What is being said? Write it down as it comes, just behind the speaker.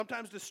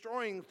Sometimes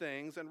destroying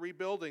things and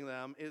rebuilding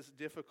them is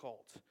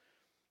difficult.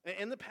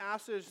 In the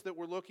passage that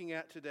we're looking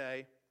at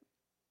today,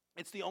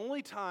 it's the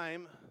only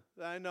time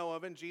that I know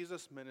of in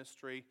Jesus'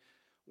 ministry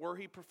where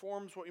he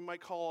performs what you might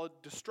call a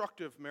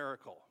destructive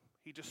miracle.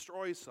 He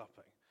destroys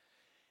something.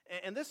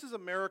 And this is a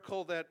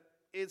miracle that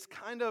is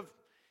kind of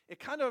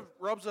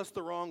rubs us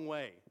the wrong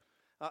way.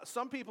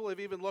 Some people have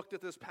even looked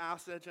at this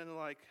passage and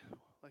like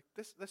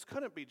this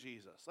couldn't be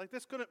Jesus. Like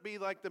this couldn't be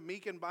like the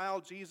meek and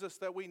mild Jesus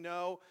that we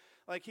know.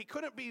 Like he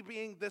couldn't be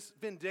being this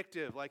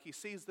vindictive. Like he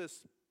sees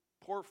this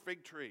poor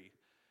fig tree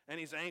and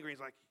he's angry.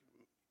 He's like,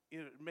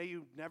 may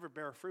you never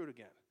bear fruit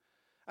again.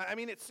 I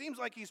mean, it seems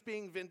like he's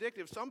being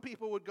vindictive. Some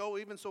people would go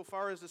even so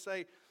far as to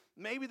say,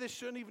 maybe this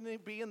shouldn't even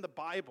be in the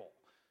Bible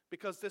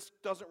because this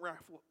doesn't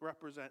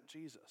represent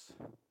Jesus.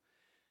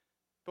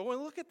 But when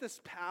we look at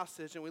this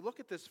passage and we look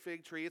at this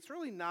fig tree, it's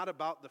really not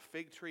about the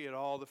fig tree at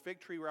all. The fig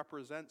tree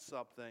represents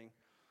something.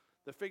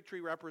 The fig tree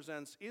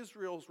represents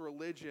Israel's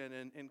religion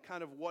and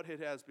kind of what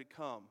it has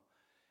become.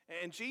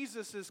 And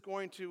Jesus is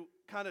going to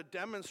kind of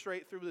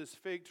demonstrate through this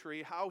fig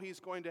tree how he's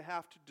going to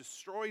have to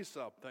destroy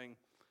something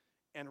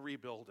and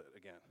rebuild it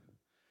again.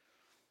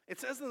 It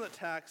says in the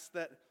text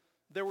that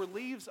there were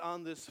leaves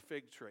on this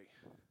fig tree.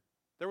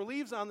 There were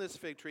leaves on this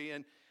fig tree,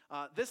 and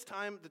this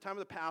time, the time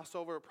of the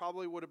Passover, it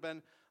probably would have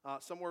been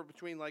somewhere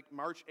between like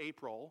March,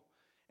 April.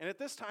 And at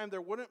this time,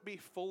 there wouldn't be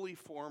fully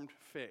formed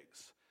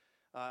figs.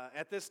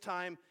 At this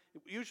time,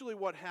 usually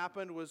what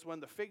happened was when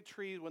the fig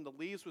tree, when the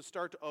leaves would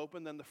start to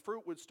open, then the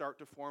fruit would start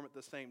to form at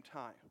the same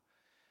time.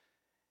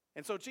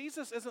 And so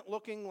Jesus isn't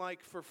looking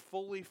like for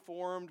fully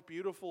formed,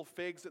 beautiful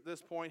figs at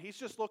this point. He's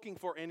just looking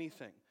for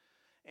anything.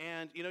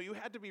 And, you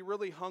had to be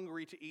really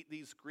hungry to eat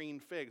these green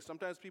figs.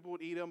 Sometimes people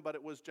would eat them, but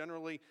it was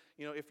generally,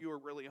 if you were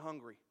really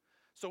hungry.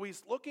 So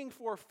he's looking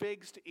for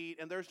figs to eat,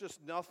 and there's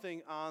just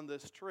nothing on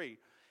this tree.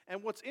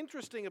 And what's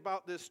interesting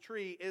about this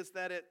tree is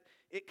that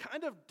it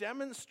kind of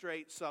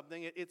demonstrates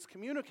something. It's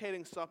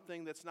communicating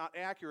something that's not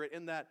accurate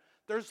in that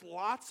there's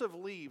lots of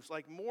leaves,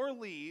 like more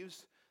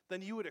leaves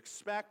than you would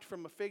expect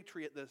from a fig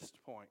tree at this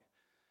point.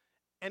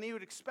 And you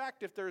would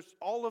expect if there's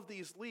all of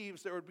these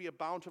leaves, there would be a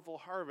bountiful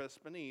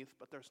harvest beneath,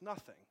 but there's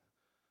nothing.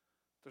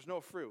 There's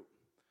no fruit.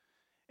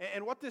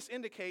 And what this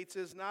indicates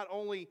is not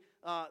only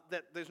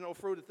that there's no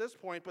fruit at this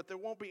point, but there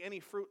won't be any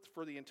fruit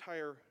for the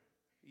entire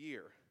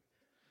year.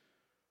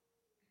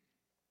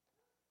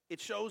 It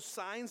shows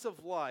signs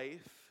of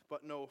life,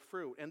 but no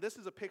fruit. And this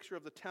is a picture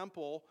of the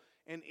temple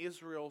and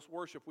Israel's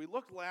worship. We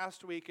looked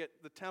last week at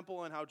the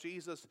temple and how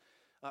Jesus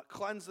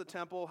cleansed the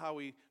temple, how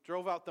he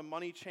drove out the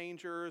money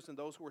changers and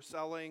those who were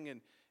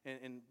selling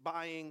and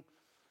buying.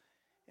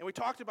 And we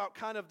talked about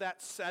kind of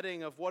that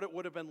setting of what it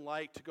would have been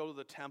like to go to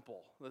the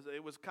temple.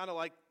 It was kind of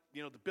like,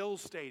 the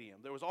Bills Stadium.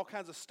 There was all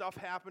kinds of stuff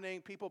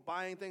happening, people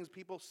buying things,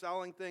 people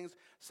selling things,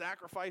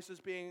 sacrifices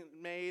being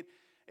made.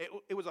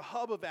 It was a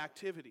hub of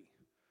activity.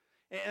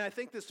 And I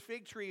think this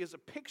fig tree is a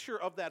picture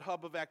of that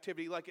hub of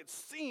activity. Like it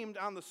seemed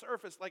on the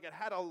surface like it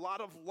had a lot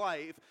of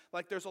life,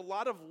 like there's a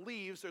lot of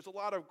leaves, there's a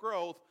lot of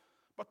growth,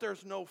 but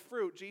there's no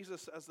fruit.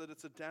 Jesus says that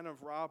it's a den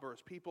of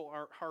robbers. People's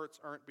hearts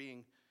aren't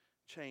being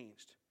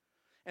changed.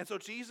 And so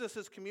Jesus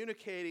is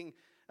communicating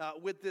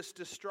with this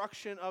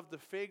destruction of the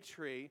fig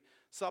tree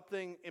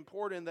something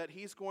important, that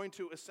he's going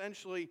to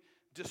essentially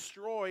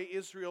destroy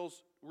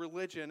Israel's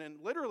religion. And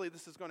literally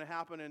this is going to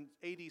happen in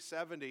AD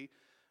 70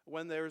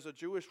 when there's a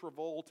Jewish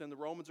revolt and the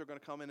Romans are going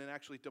to come in and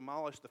actually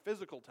demolish the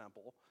physical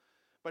temple.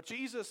 But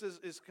Jesus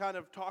is kind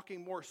of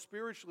talking more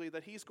spiritually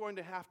that he's going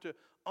to have to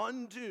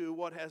undo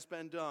what has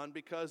been done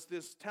because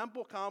this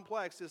temple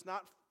complex is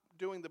not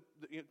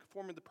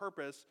forming the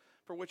purpose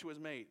for which it was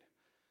made.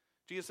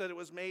 Jesus said it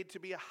was made to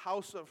be a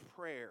house of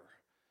prayer,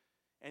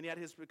 and yet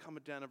it has become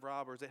a den of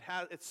robbers.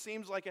 It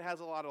seems like it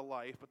has a lot of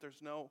life, but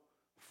there's no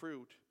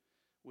fruit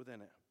within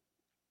it.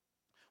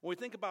 When we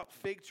think about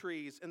fig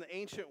trees in the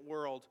ancient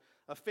world,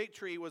 a fig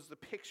tree was the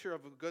picture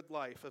of a good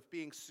life, of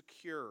being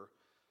secure.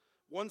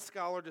 One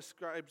scholar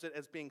describes it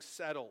as being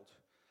settled.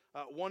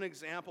 One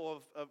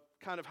example of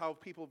kind of how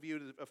people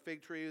viewed a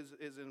fig tree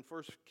is in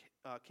 1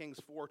 Kings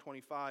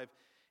 4:25.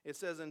 It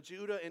says, "And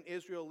Judah and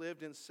Israel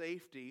lived in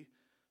safety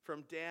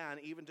from Dan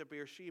even to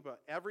Beersheba,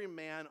 every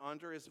man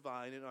under his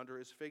vine and under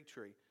his fig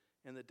tree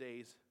in the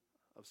days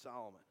of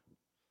Solomon."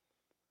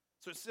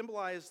 So it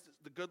symbolized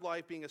the good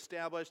life being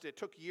established. It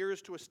took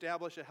years to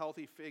establish a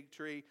healthy fig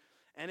tree,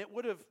 and it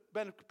would have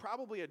been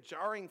probably a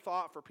jarring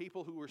thought for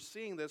people who were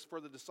seeing this,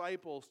 for the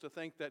disciples, to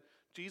think that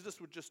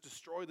Jesus would just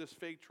destroy this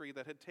fig tree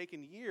that had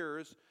taken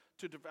years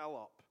to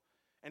develop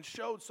and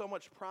showed so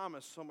much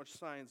promise, so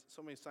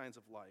many signs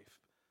of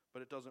life,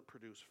 but it doesn't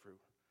produce fruit.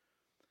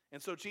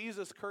 And so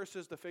Jesus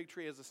curses the fig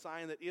tree as a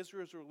sign that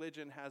Israel's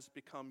religion has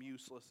become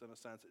useless in a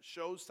sense. It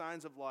shows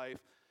signs of life,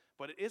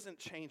 but it isn't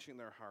changing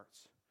their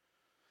hearts.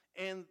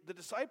 And the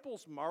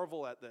disciples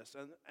marvel at this.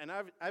 And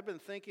I've been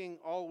thinking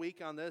all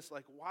week on this,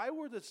 like, why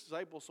were the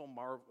disciples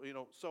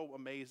so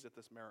amazed at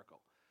this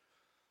miracle?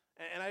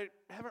 And I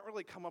haven't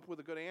really come up with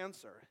a good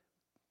answer.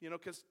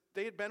 Because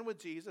they had been with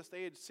Jesus.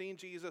 They had seen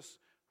Jesus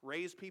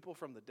raise people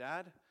from the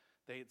dead.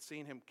 They had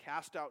seen him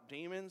cast out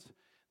demons.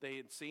 They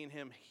had seen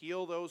him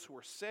heal those who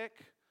were sick.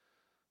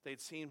 They'd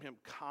seen him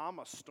calm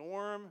a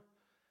storm.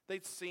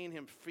 They'd seen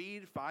him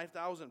feed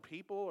 5,000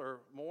 people or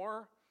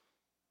more.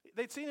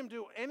 They'd seen him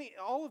do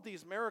all of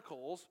these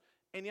miracles,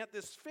 and yet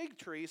this fig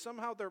tree,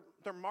 somehow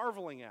they're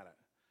marveling at it.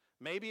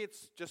 Maybe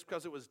it's just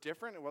because it was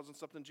different. It wasn't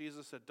something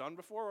Jesus had done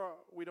before.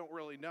 We don't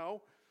really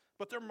know.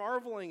 But they're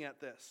marveling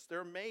at this.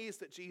 They're amazed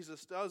that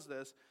Jesus does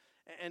this.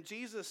 And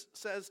Jesus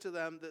says to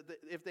them that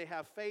if they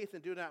have faith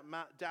and do not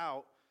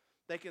doubt,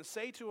 they can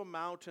say to a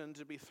mountain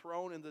to be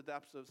thrown in the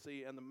depths of the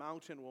sea, and the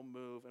mountain will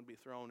move and be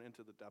thrown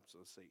into the depths of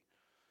the sea.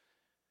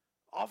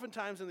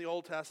 Oftentimes in the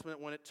Old Testament,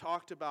 when it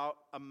talked about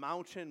a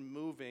mountain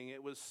moving,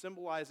 it was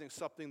symbolizing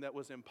something that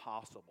was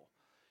impossible.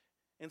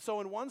 And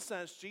so in one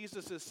sense,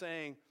 Jesus is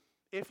saying,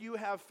 if you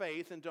have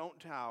faith and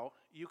don't doubt,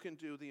 you can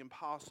do the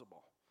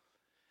impossible.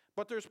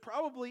 But there's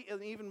probably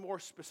an even more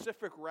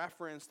specific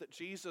reference that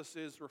Jesus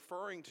is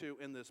referring to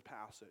in this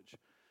passage.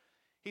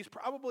 He's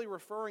probably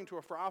referring to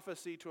a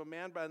prophecy to a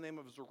man by the name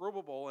of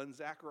Zerubbabel in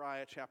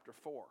Zechariah chapter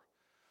 4.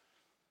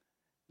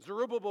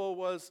 Zerubbabel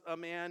was a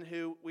man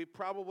who we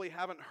probably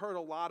haven't heard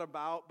a lot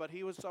about, but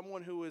he was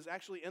someone who was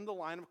actually in the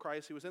line of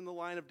Christ. He was in the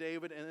line of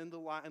David and in the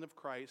line of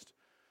Christ.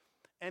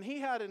 And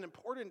he had an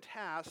important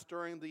task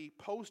during the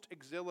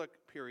post-exilic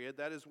period,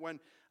 that is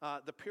when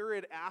the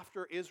period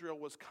after Israel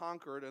was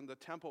conquered and the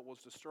temple was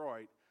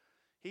destroyed.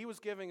 He was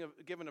given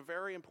a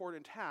very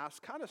important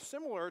task, kind of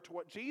similar to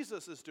what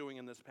Jesus is doing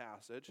in this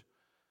passage.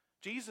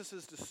 Jesus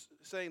is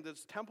saying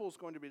this temple is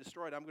going to be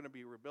destroyed, I'm going to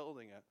be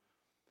rebuilding it.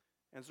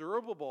 And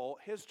Zerubbabel,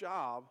 his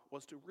job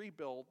was to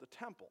rebuild the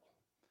temple.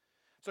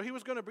 So he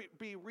was going to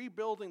be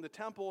rebuilding the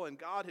temple, and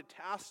God had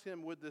tasked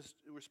him with this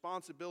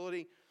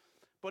responsibility.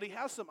 But he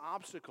has some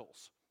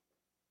obstacles,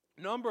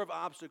 number of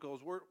obstacles.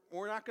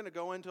 We're not going to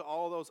go into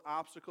all those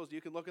obstacles. You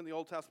can look in the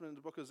Old Testament in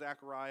the book of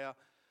Zechariah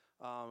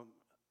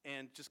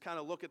and just kind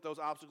of look at those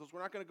obstacles.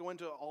 We're not going to go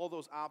into all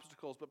those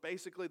obstacles, but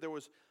basically there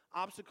was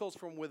obstacles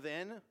from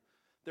within.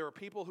 There were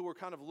people who were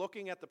kind of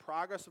looking at the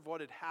progress of what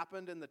had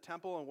happened in the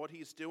temple and what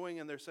he's doing,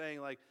 and they're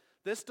saying, like,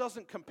 this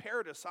doesn't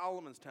compare to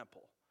Solomon's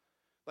temple.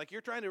 Like,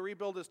 you're trying to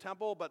rebuild his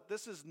temple, but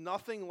this is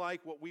nothing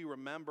like what we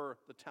remember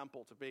the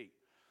temple to be.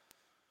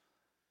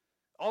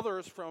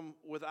 Others from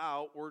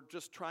without were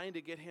just trying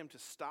to get him to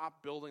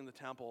stop building the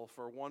temple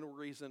for one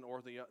reason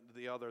or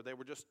the other. They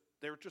were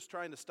just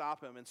trying to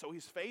stop him. And so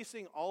he's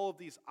facing all of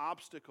these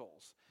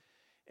obstacles.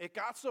 It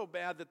got so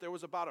bad that there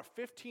was about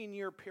a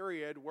 15-year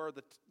period where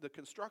the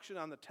construction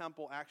on the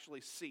temple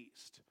actually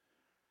ceased.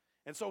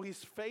 And so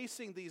he's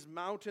facing these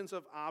mountains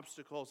of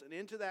obstacles. And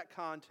into that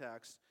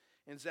context,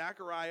 in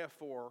Zechariah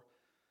 4,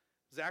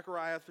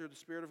 Zechariah, through the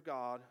Spirit of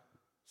God,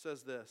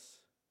 says this: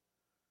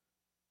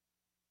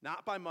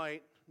 not by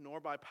might nor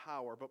by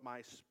power, but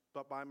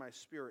by my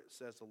Spirit,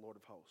 says the Lord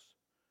of hosts.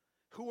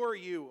 Who are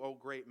you, O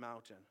great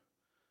mountain?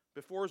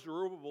 Before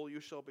Zerubbabel you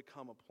shall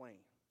become a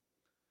plain.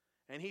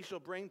 And he shall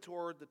bring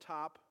toward the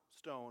top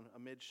stone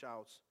amid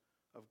shouts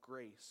of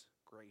grace,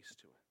 grace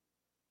to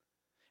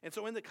it. And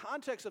so in the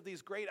context of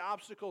these great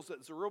obstacles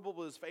that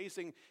Zerubbabel is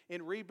facing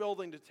in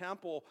rebuilding the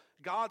temple,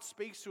 God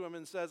speaks to him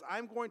and says,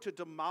 I'm going to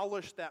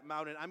demolish that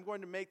mountain. I'm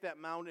going to make that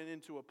mountain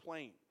into a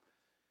plain.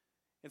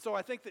 And so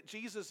I think that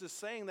Jesus is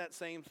saying that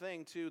same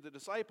thing to the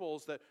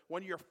disciples, that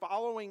when you're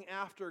following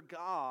after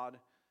God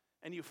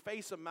and you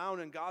face a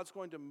mountain, God's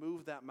going to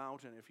move that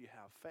mountain if you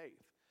have faith.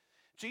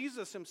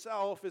 Jesus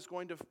himself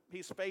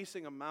he's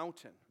facing a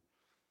mountain.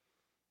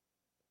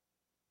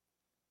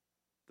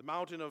 The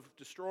mountain of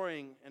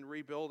destroying and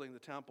rebuilding the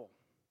temple.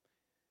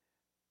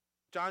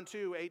 John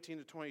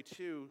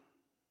 2:18-22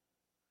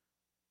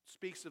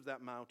 speaks of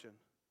that mountain.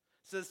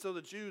 It says, so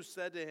the Jews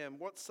said to him,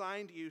 what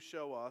sign do you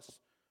show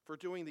us for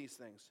doing these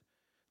things?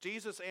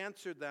 Jesus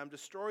answered them,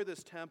 destroy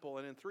this temple,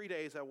 and in 3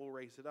 days I will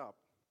raise it up.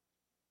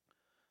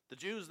 The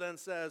Jews then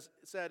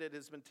said it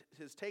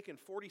has taken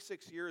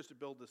 46 years to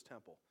build this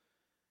temple.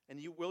 And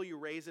will you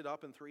raise it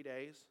up in 3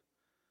 days?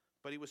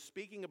 But he was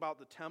speaking about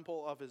the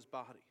temple of his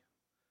body.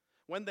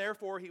 When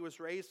therefore he was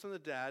raised from the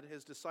dead,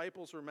 his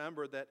disciples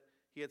remembered that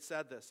he had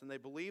said this, and they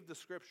believed the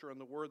scripture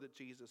and the word that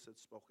Jesus had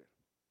spoken.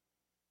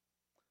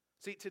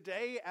 See,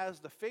 today as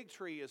the fig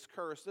tree is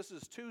cursed, this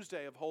is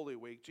Tuesday of Holy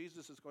Week.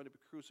 Jesus is going to be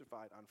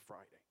crucified on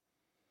Friday.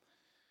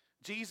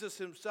 Jesus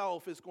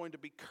himself is going to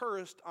be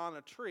cursed on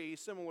a tree,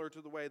 similar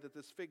to the way that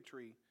this fig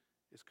tree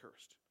is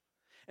cursed.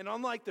 And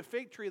unlike the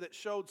fig tree that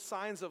showed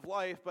signs of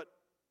life but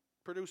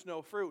produced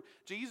no fruit,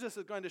 Jesus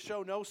is going to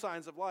show no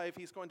signs of life.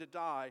 He's going to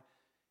die,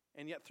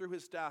 and yet through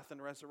his death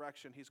and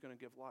resurrection, he's going to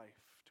give life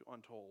to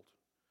untold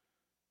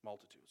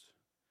multitudes.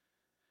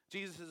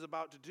 Jesus is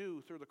about to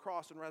do through the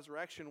cross and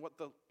resurrection what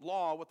the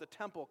law, what the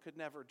temple could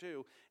never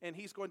do, and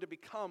he's going to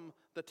become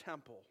the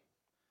temple.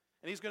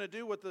 And he's going to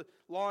do what the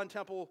law and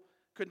temple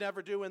could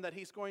never do, in that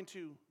he's going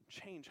to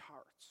change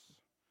hearts.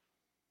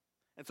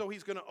 And so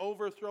he's going to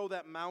overthrow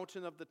that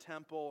mountain of the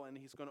temple, and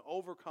he's going to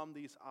overcome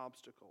these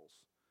obstacles.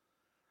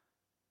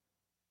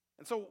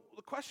 And so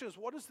the question is,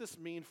 what does this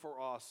mean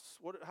for us?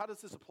 How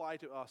does this apply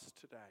to us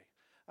today?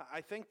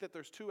 I think that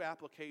there's two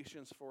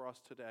applications for us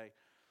today.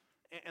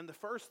 And the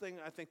first thing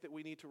I think that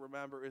we need to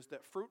remember is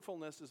that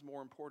fruitfulness is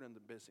more important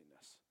than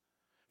busyness.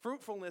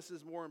 Fruitfulness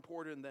is more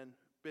important than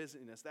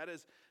busyness. That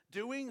is,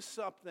 doing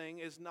something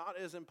is not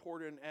as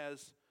important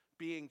as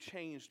being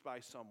changed by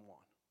someone.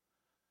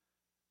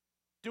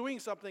 Doing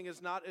something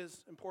is not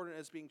as important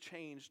as being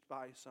changed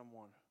by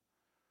someone.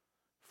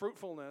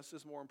 Fruitfulness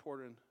is more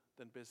important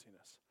than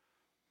busyness.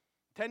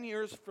 10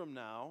 years from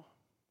now,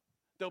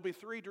 there'll be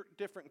three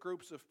different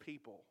groups of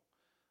people.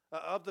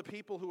 Of the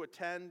people who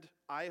attend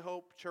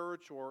iHope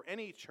Church or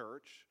any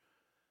church,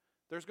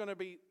 there's going to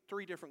be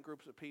three different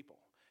groups of people.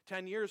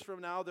 10 years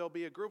from now, there'll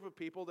be a group of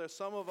people that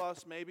some of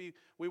us, maybe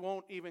we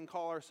won't even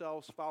call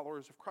ourselves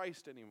followers of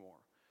Christ anymore.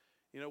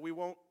 We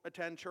won't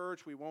attend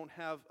church. We won't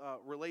have a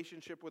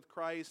relationship with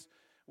Christ.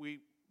 We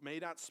may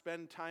not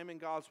spend time in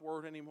God's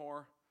Word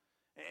anymore.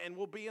 And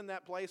we'll be in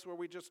that place where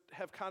we just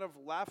have kind of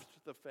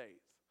left the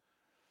faith.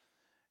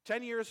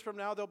 10 years from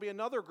now, there'll be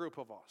another group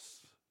of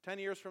us. 10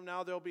 years from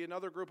now, there'll be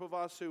another group of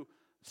us who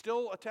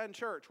still attend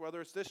church, whether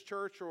it's this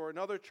church or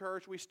another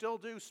church. We still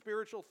do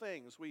spiritual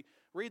things. We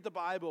read the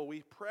Bible.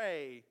 We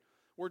pray.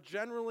 We're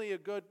generally a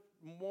good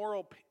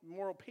moral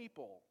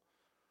people.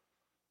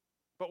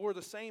 But we're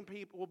the same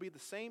people. We'll be the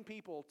same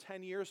people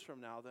 10 years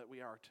from now that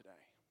we are today.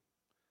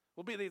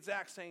 We'll be the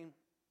exact same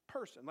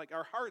person. Like,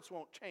 our hearts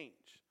won't change.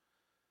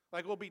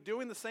 Like, we'll be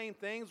doing the same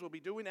things. We'll be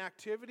doing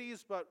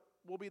activities, but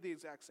we'll be the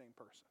exact same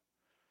person.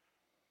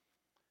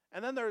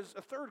 And then there's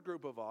a third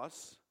group of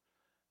us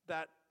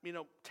that,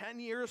 10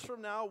 years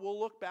from now, we'll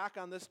look back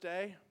on this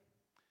day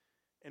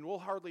and we'll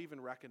hardly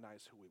even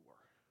recognize who we were.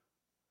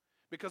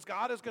 Because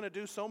God is going to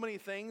do so many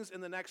things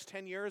in the next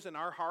 10 years in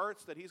our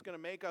hearts that He's going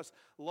to make us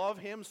love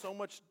Him so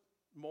much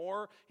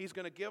more. He's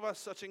going to give us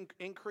such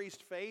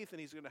increased faith, and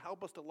He's going to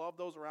help us to love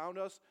those around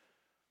us,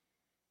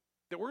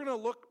 that we're going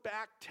to look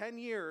back 10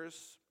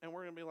 years and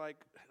we're going to be like,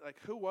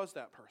 who was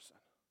that person?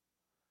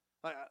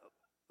 Like,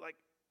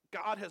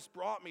 God has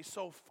brought me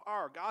so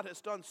far. God has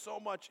done so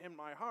much in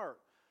my heart.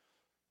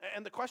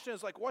 And the question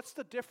is, what's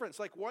the difference?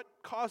 What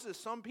causes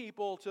some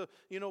people to,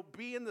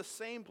 be in the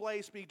same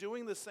place, be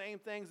doing the same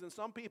things, and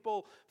some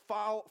people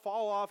fall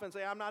off and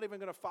say, I'm not even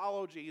going to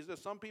follow Jesus.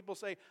 Some people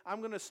say, I'm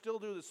going to still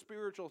do the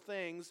spiritual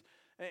things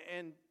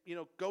and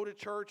go to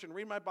church and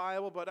read my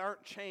Bible, but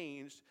aren't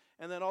changed.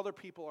 And then other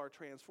people are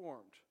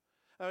transformed.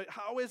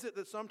 How is it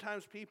that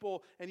sometimes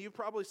people, and you've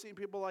probably seen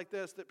people like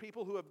this, that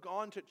people who have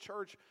gone to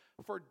church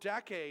for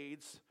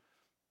decades,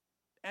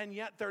 and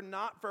yet they're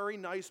not very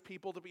nice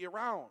people to be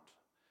around?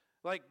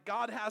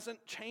 God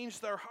hasn't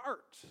changed their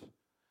heart.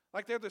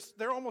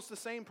 They're almost the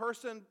same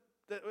person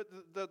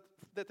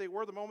that they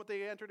were the moment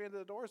they entered into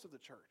the doors of the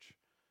church.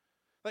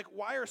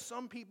 Why are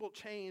some people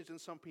changed and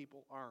some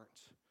people aren't?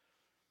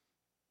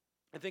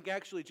 I think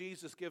actually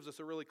Jesus gives us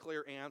a really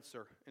clear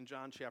answer in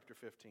John chapter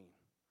 15.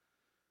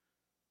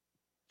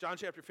 John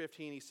chapter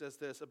 15, He says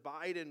this,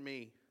 "Abide in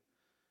me,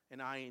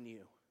 and I in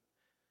you.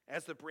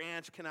 As the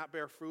branch cannot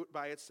bear fruit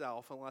by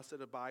itself unless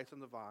it abides in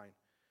the vine,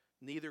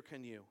 neither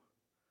can you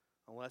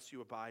unless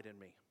you abide in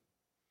me.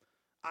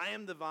 I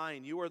am the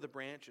vine, you are the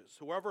branches.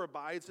 Whoever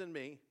abides in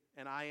me,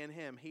 and I in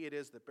him, he it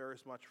is that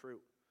bears much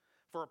fruit.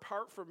 For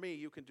apart from me,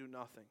 you can do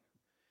nothing.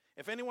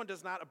 If anyone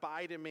does not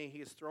abide in me,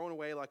 he is thrown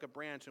away like a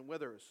branch and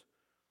withers,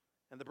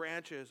 and the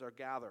branches are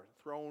gathered,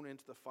 thrown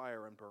into the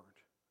fire and burned.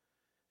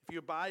 If you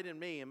abide in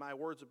me, and my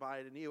words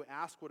abide in you,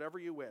 ask whatever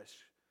you wish,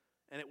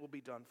 and it will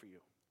be done for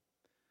you.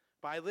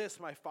 By this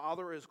my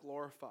Father is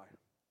glorified,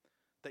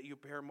 that you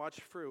bear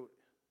much fruit,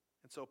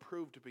 and so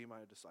prove to be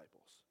my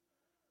disciples."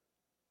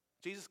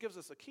 Jesus gives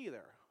us a key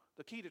there.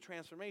 The key to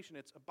transformation,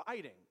 it's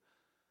abiding.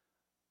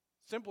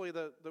 Simply,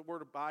 the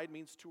word abide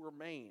means to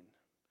remain.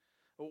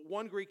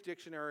 One Greek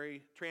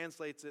dictionary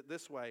translates it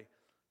this way: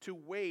 to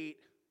wait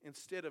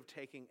instead of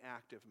taking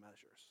active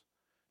measures.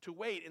 To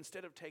wait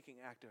instead of taking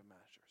active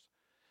measures.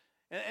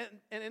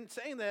 And in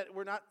saying that,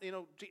 we're not,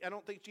 I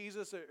don't think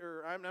Jesus,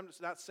 or I'm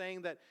just not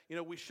saying that,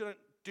 we shouldn't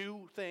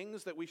do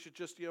things, that we should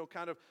just,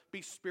 kind of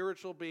be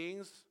spiritual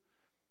beings.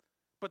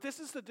 But this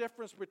is the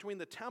difference between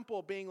the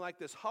temple being like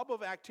this hub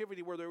of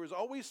activity where there was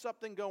always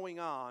something going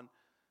on,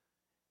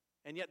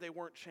 and yet they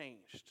weren't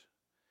changed.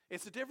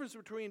 It's the difference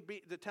between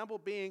the temple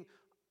being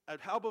a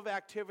hub of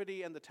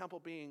activity and the temple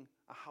being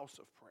a house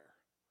of prayer.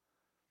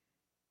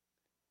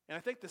 And I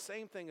think the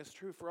same thing is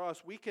true for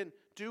us. We can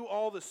do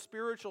all the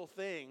spiritual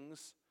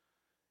things,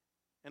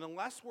 and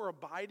unless we're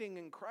abiding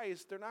in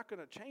Christ, they're not going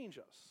to change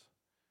us.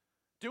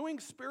 Doing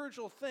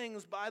spiritual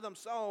things by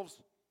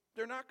themselves,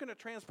 they're not going to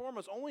transform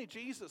us. Only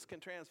Jesus can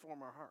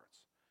transform our hearts.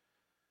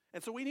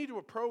 And so we need to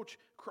approach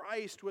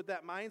Christ with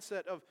that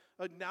mindset of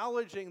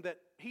acknowledging that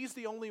He's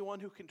the only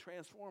one who can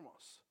transform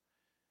us.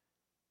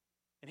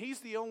 And He's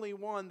the only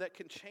one that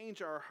can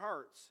change our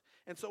hearts.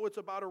 And so it's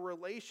about a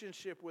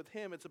relationship with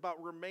Him. It's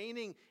about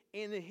remaining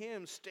in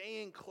Him,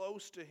 staying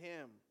close to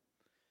Him.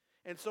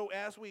 And so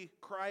as we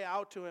cry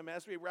out to Him,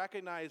 as we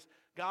recognize,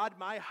 God,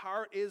 my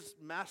heart is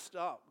messed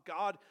up.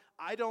 God,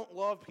 I don't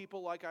love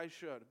people like I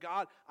should.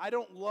 God, I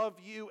don't love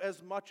you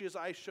as much as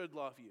I should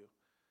love you.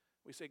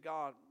 We say,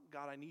 God,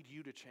 I need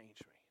you to change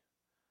me.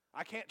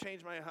 I can't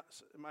change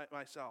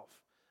myself.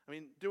 I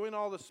mean, doing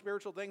all the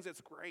spiritual things,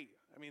 it's great.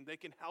 I mean, they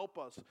can help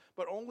us,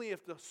 but only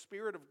if the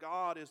Spirit of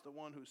God is the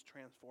one who's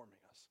transforming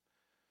us.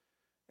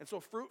 And so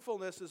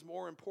fruitfulness is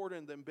more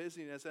important than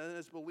busyness. And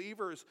as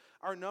believers,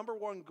 our number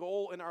one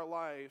goal in our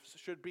lives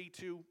should be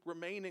to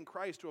remain in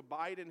Christ, to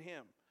abide in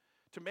Him,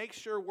 to make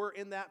sure we're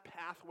in that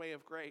pathway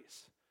of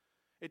grace.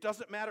 It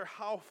doesn't matter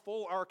how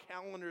full our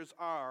calendars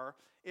are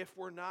if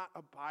we're not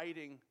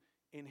abiding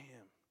in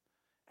Him,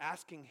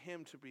 asking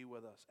Him to be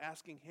with us,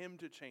 asking Him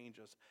to change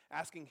us,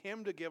 asking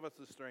Him to give us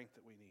the strength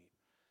that we need.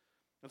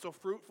 And so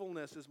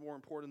fruitfulness is more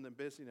important than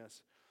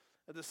busyness.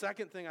 The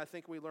second thing I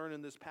think we learn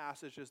in this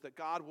passage is that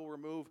God will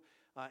remove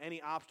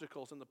any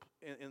obstacles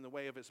in the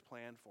way of His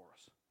plan for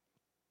us.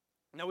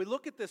 Now we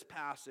look at this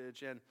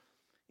passage and,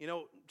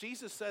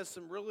 Jesus says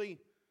some really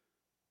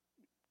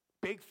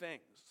big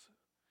things.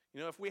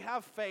 If we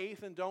have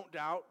faith and don't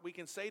doubt, we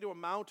can say to a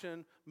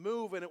mountain,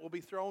 move, and it will be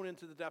thrown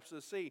into the depths of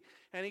the sea.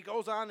 And He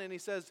goes on and He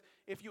says,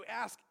 if you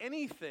ask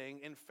anything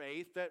in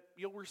faith, that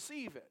you'll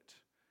receive it.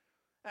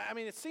 I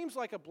mean, it seems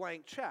like a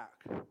blank check.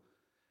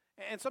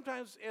 And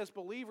sometimes as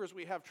believers,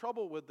 we have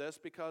trouble with this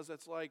because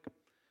it's like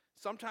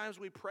sometimes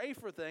we pray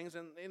for things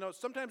and,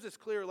 sometimes it's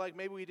clear like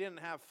maybe we didn't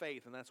have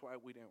faith and that's why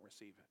we didn't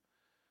receive it.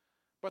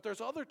 But there's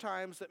other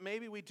times that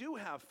maybe we do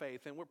have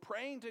faith and we're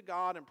praying to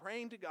God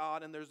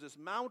and there's this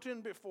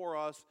mountain before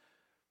us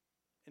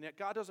and yet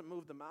God doesn't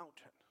move the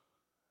mountain.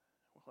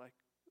 We're like,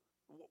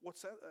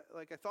 what's that?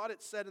 Like I thought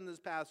it said in this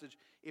passage,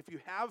 if you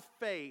have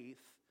faith,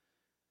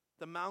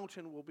 the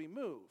mountain will be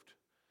moved.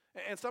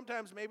 And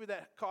sometimes maybe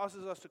that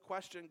causes us to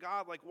question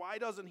God, like, why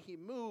doesn't He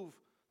move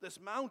this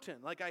mountain?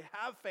 Like, I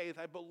have faith,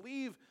 I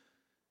believe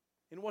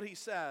in what He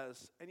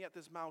says, and yet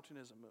this mountain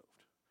isn't moved.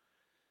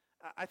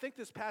 I think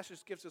this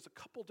passage gives us a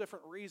couple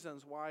different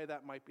reasons why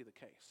that might be the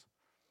case.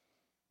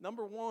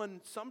 Number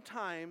one,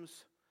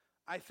 sometimes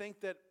I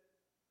think that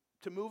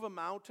to move a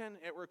mountain,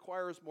 it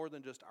requires more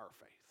than just our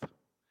faith.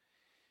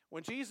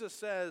 When Jesus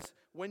says,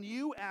 when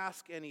you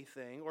ask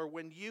anything, or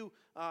when you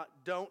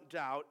don't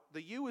doubt,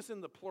 the you is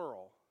in the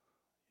plural.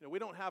 We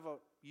don't have a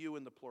you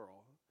in the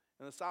plural.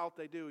 In the South,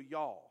 they do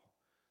y'all.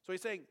 So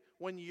He's saying,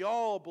 when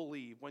y'all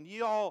believe, when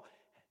y'all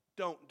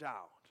don't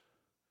doubt.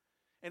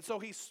 And so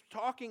He's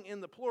talking in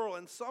the plural,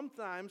 and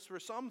sometimes for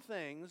some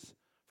things,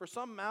 for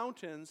some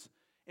mountains,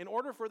 in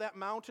order for that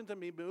mountain to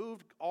be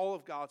moved, all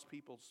of God's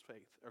people's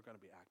faith are going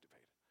to be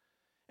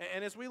activated.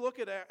 And as we look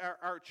at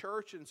our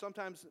church and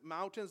sometimes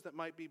mountains that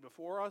might be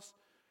before us,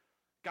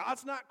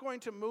 God's not going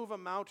to move a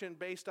mountain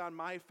based on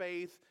my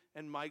faith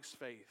and Mike's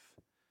faith.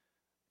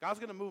 God's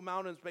going to move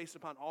mountains based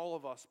upon all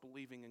of us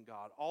believing in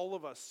God, all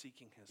of us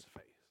seeking His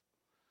faith.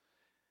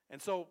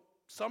 And so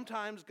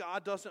sometimes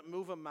God doesn't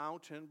move a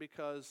mountain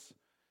because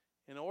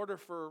in order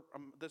for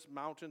this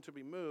mountain to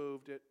be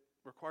moved, it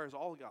requires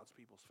all of God's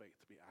people's faith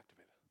to be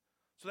activated.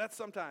 So that's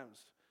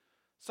sometimes.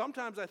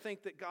 Sometimes I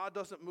think that God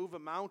doesn't move a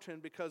mountain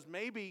because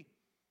maybe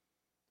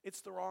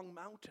it's the wrong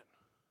mountain.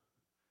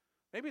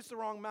 Maybe it's the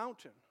wrong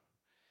mountain.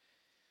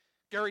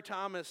 Gary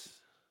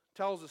Thomas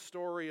tells a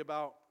story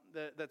about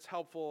that's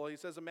helpful. He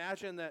says,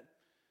 imagine that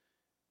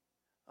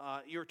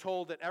you're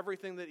told that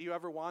everything that you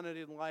ever wanted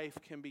in life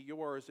can be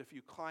yours if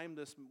you climb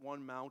this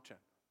one mountain.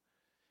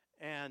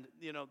 And,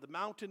 the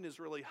mountain is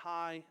really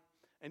high,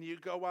 and you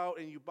go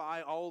out and you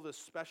buy all this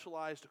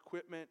specialized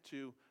equipment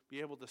to be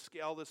able to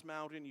scale this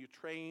mountain. You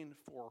train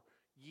for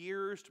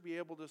years to be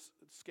able to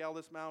scale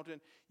this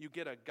mountain. You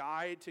get a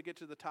guide to get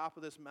to the top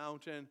of this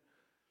mountain.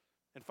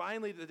 And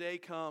finally the day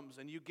comes,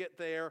 and you get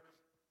there,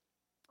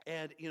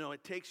 and,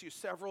 it takes you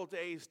several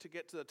days to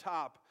get to the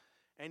top,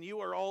 and you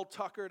are all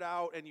tuckered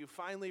out, and you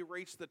finally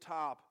reach the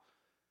top,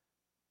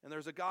 and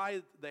there's a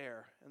guide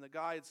there, and the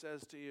guide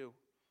says to you,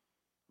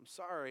 I'm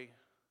sorry,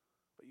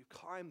 but you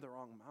climbed the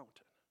wrong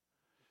mountain.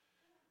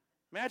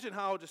 Imagine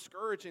how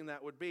discouraging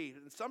that would be.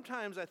 And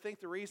sometimes I think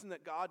the reason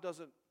that God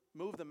doesn't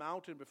move the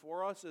mountain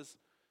before us is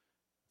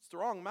it's the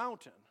wrong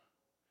mountain.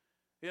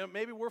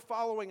 Maybe we're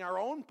following our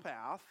own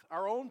path,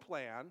 our own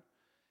plan,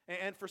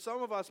 and for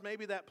some of us,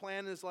 maybe that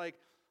plan is like,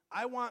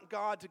 I want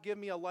God to give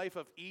me a life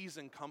of ease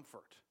and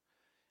comfort.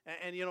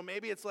 And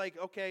maybe it's like,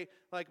 okay,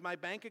 like my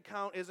bank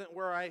account isn't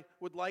where I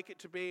would like it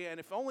to be, and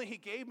if only He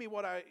gave me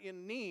what I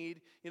need,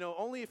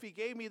 only if He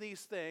gave me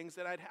these things,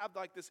 then I'd have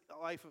like this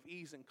life of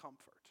ease and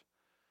comfort.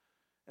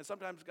 And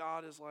sometimes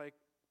God is like,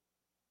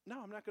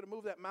 no, I'm not going to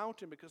move that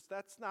mountain because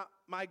that's not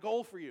my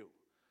goal for you.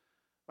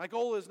 My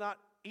goal is not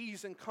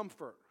ease and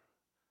comfort.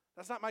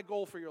 That's not my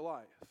goal for your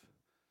life.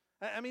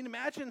 I mean,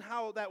 imagine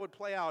how that would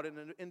play out in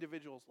an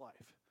individual's life.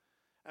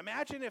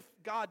 Imagine if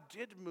God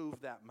did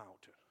move that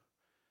mountain.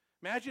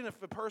 Imagine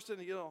if a person,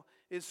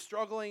 is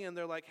struggling and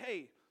they're like,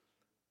 hey,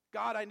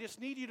 God, I just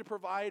need you to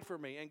provide for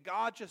me. And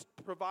God just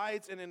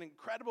provides in an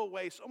incredible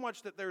way, so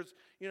much that there's,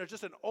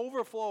 just an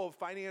overflow of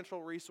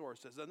financial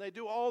resources. And they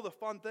do all the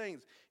fun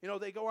things.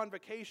 They go on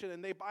vacation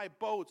and they buy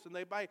boats and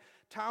they buy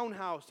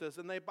townhouses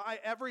and they buy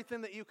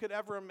everything that you could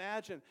ever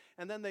imagine.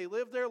 And then they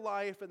live their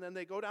life and then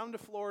they go down to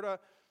Florida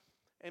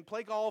and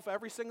play golf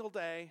every single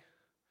day.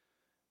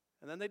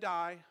 And then they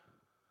die, and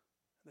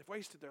they've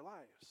wasted their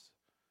lives.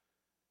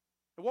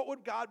 And what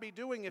would God be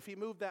doing if he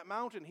moved that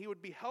mountain? He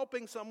would be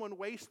helping someone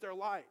waste their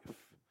life.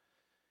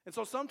 And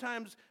so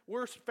sometimes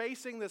we're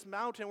facing this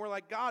mountain. We're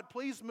like, God,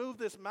 please move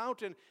this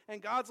mountain.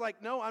 And God's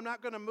like, no, I'm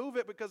not going to move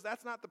it because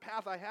that's not the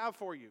path I have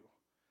for you.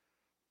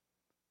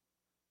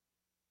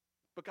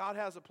 But God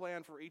has a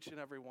plan for each and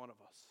every one of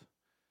us.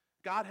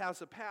 God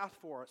has a path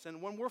for us.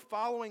 And when we're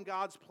following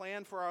God's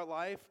plan for our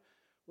life,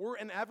 we're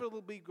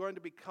inevitably going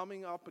to be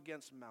coming up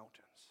against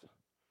mountains.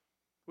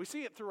 We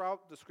see it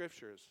throughout the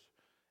scriptures.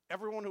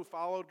 Everyone who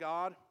followed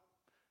God,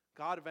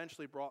 God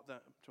eventually brought them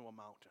to a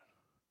mountain.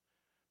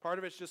 Part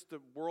of it's just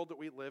the world that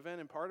we live in,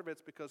 and part of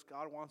it's because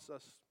God wants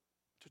us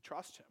to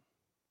trust him.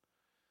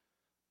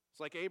 It's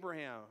like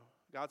Abraham.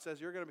 God says,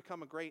 you're going to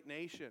become a great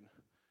nation.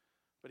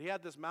 But he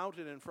had this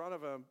mountain in front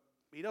of him.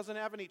 He doesn't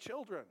have any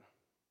children.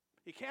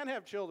 He can't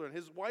have children.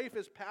 His wife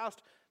is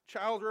past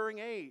childbearing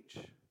age.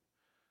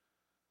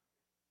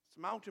 It's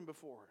a mountain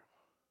before him.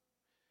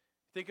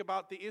 Think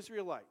about the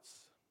Israelites.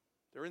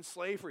 They're in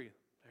slavery.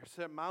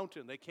 There's a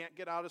mountain. They can't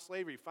get out of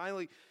slavery.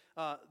 Finally,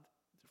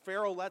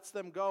 Pharaoh lets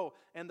them go,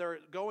 and they're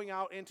going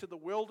out into the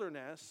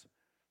wilderness,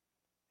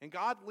 and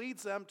God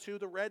leads them to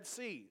the Red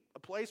Sea, a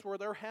place where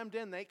they're hemmed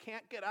in. They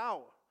can't get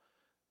out.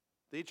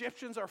 The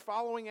Egyptians are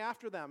following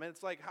after them, and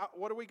it's like,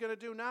 what are we going to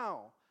do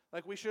now?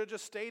 Like, we should have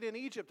just stayed in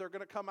Egypt. They're going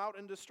to come out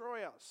and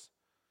destroy us.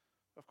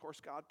 Of course,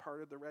 God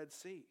parted the Red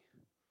Sea.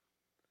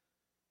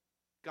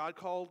 God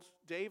called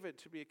David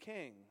to be a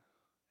king,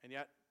 and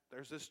yet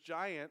there's this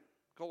giant,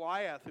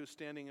 Goliath, who's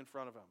standing in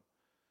front of him.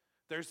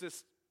 There's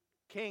this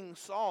King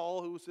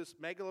Saul, who's this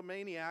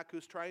megalomaniac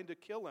who's trying to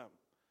kill him.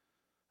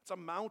 It's a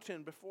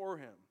mountain before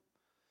him.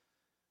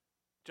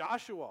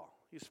 Joshua,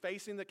 he's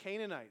facing the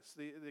Canaanites.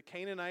 The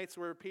Canaanites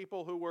were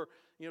people who were,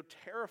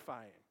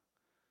 terrifying.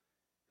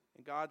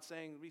 And God's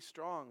saying, be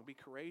strong, be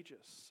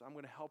courageous. I'm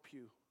going to help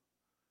you.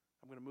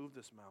 I'm going to move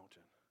this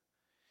mountain.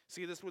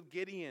 See this with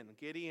Gideon.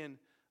 Gideon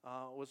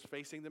was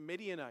facing the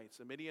Midianites.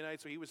 The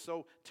Midianites, he was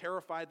so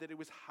terrified that he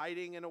was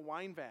hiding in a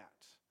wine vat.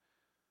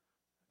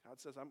 God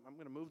says, I'm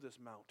going to move this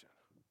mountain.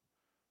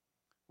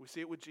 We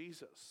see it with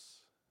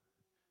Jesus.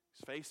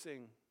 He's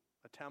facing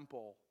a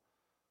temple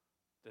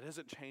that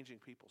isn't changing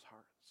people's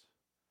hearts.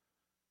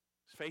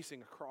 He's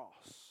facing a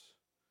cross.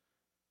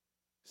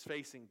 He's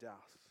facing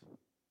death.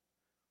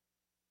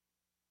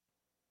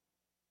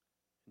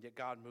 And yet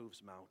God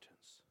moves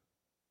mountains.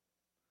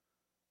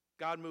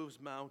 God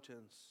moves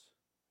mountains.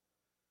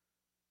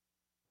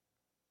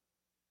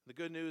 The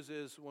good news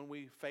is when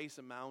we face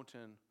a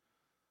mountain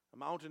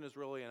is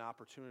really an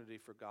opportunity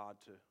for God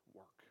to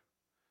work.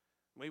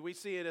 We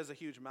see it as a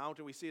huge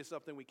mountain. We see it as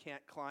something we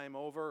can't climb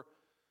over.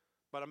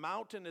 But a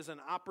mountain is an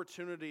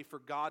opportunity for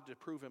God to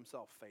prove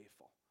himself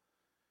faithful.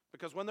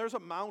 Because when there's a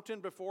mountain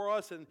before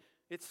us and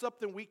it's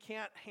something we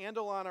can't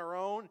handle on our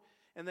own,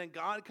 and then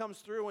God comes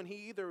through and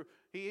he either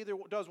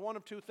does one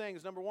of two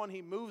things. Number one,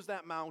 he moves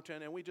that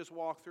mountain and we just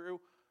walk through.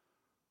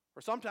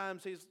 Or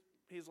sometimes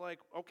he's like,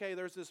 okay,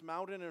 there's this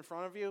mountain in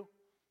front of you.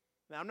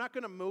 Now I'm not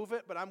going to move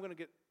it, but I'm going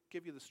to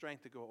give you the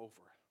strength to go over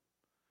it.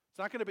 It's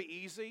not going to be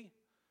easy,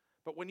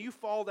 but when you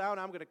fall down,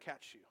 I'm going to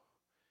catch you.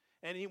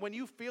 And when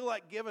you feel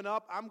like giving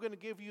up, I'm going to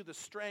give you the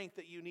strength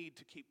that you need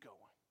to keep going.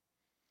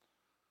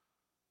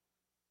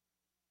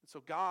 And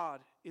so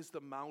God is the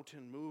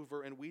mountain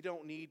mover, and we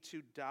don't need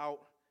to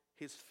doubt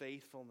his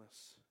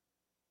faithfulness.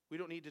 We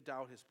don't need to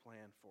doubt his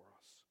plan for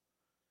us.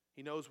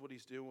 He knows what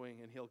he's doing,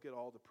 and he'll get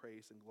all the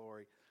praise and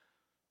glory.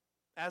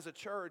 As a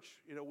church,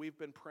 we've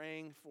been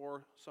praying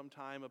for some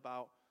time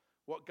about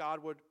what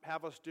God would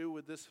have us do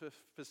with this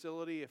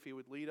facility, if he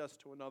would lead us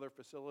to another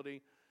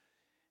facility.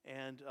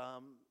 And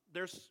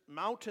there's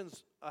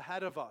mountains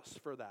ahead of us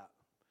for that.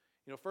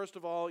 First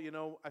of all,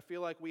 I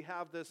feel like we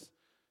have this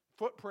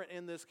footprint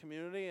in this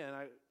community, and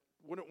I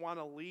wouldn't want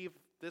to leave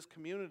this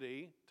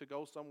community to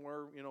go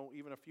somewhere,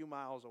 even a few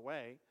miles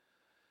away.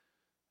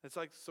 It's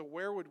like, so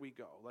where would we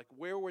go? Like,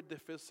 where would the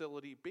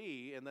facility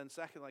be? And then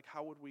second, like,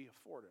 how would we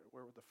afford it?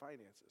 Where would the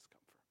finances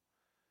come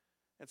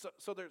from? And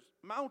so there's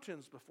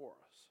mountains before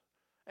us.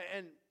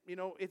 And,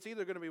 it's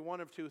either going to be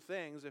one of two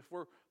things. If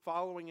we're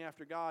following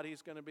after God,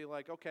 he's going to be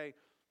like, okay,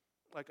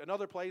 like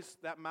another place,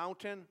 that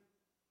mountain,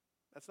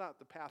 that's not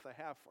the path I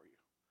have for you.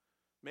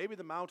 Maybe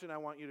the mountain I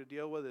want you to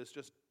deal with is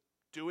just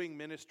doing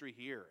ministry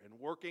here and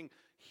working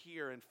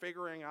here and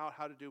figuring out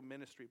how to do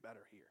ministry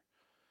better here.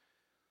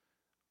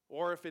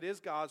 Or if it is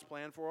God's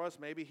plan for us,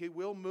 maybe he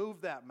will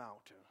move that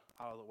mountain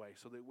out of the way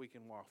so that we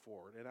can walk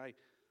forward. And I'm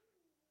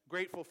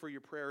grateful for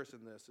your prayers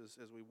in this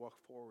as we walk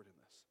forward in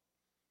this.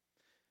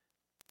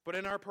 But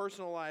in our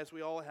personal lives,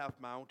 we all have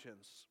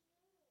mountains.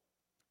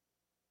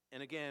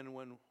 And again,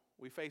 when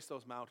we face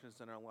those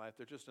mountains in our life,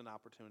 they're just an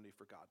opportunity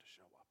for God to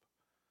show up.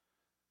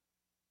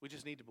 We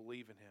just need to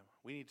believe in him.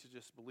 We need to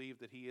just believe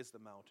that he is the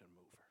mountain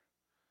mover.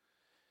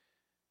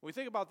 When we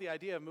think about the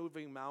idea of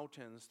moving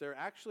mountains, there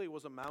actually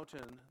was a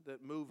mountain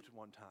that moved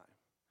one time.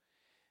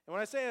 And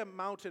when I say a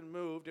mountain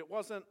moved, it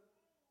wasn't,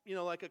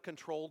 like a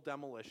controlled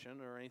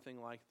demolition or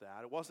anything like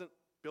that. It wasn't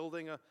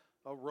building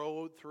a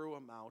road through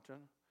a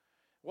mountain.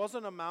 It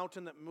wasn't a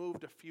mountain that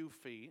moved a few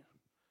feet.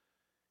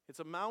 It's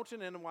a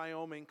mountain in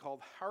Wyoming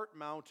called Heart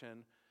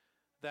Mountain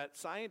that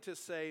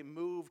scientists say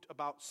moved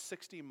about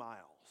 60 miles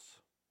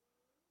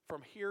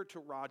from here to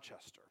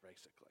Rochester,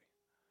 basically.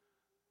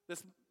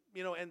 This,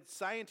 and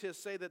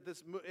scientists say that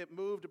it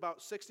moved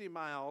about 60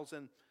 miles,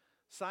 and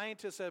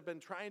scientists have been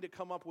trying to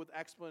come up with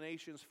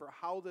explanations for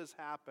how this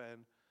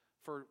happened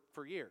for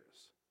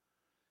years.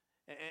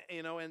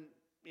 And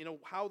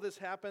how this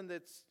happened,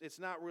 it's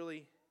not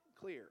really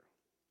clear.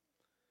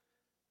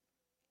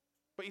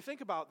 But you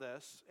think about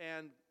this,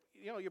 and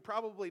you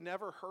probably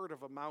never heard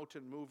of a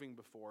mountain moving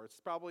before. It's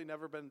probably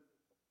never been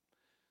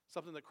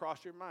something that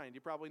crossed your mind.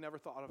 You probably never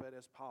thought of it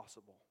as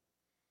possible.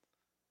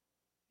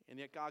 And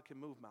yet God can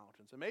move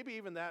mountains. And maybe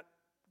even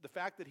the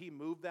fact that he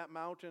moved that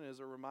mountain is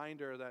a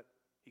reminder that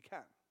he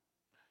can.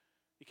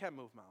 He can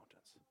move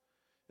mountains.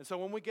 And so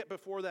when we get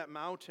before that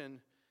mountain,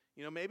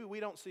 maybe we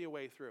don't see a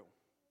way through.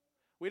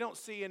 We don't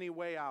see any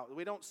way out.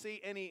 We don't see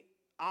any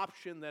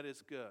option that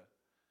is good.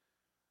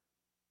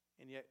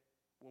 And yet,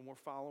 when we're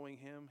following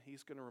him,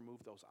 he's going to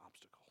remove those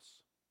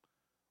obstacles.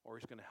 Or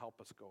he's going to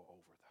help us go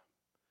over them.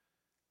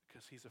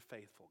 Because he's a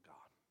faithful God.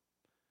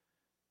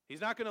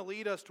 He's not going to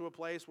lead us to a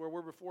place where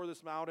we're before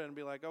this mountain and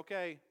be like,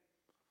 okay,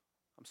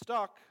 I'm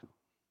stuck.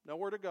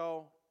 Nowhere to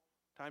go.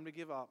 Time to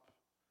give up.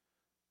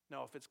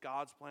 No, if it's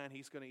God's plan,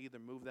 he's going to either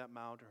move that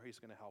mountain or he's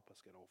going to help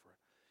us get over it.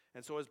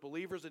 And so as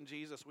believers in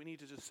Jesus, we need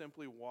to just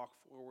simply walk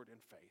forward in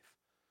faith.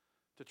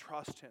 To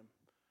trust him.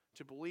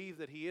 To believe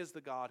that he is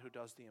the God who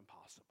does the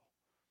impossible.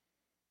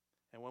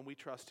 And when we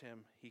trust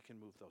him, he can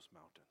move those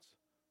mountains.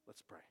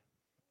 Let's pray.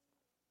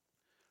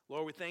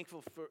 Lord, we thank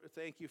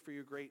you for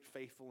your great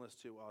faithfulness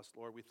to us.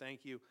 Lord, we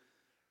thank you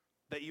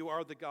that you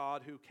are the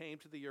God who came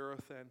to the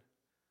earth and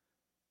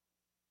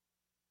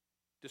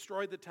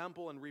destroyed the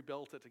temple and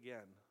rebuilt it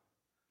again.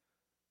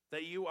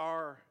 That you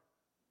are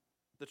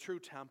the true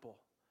temple.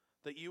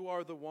 That you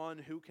are the one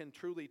who can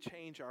truly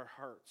change our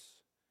hearts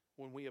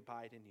when we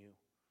abide in you.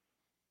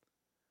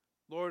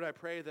 Lord, I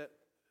pray that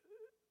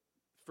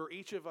for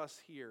each of us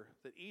here,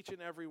 that each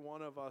and every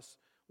one of us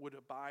would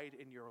abide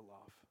in your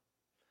love.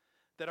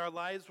 That our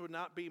lives would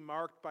not be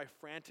marked by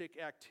frantic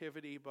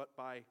activity, but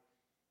by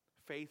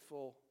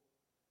faithful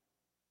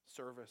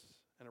service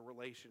and a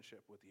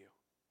relationship with you.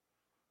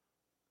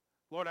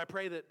 Lord, I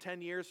pray that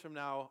 10 years from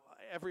now,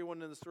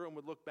 everyone in this room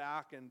would look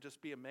back and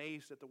just be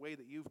amazed at the way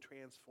that you've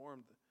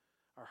transformed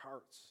our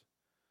hearts.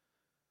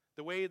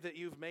 The way that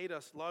you've made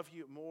us love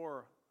you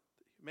more,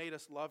 made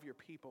us love your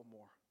people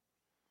more.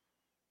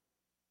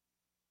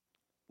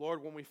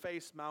 Lord, when we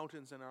face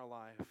mountains in our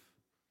life,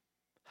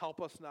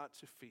 help us not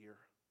to fear.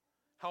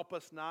 Help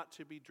us not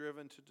to be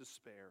driven to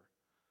despair.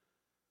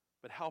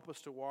 But help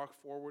us to walk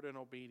forward in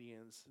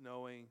obedience,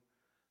 knowing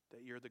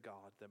that you're the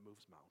God that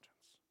moves mountains.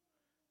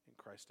 In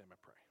Christ's name I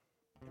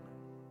pray.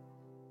 Amen.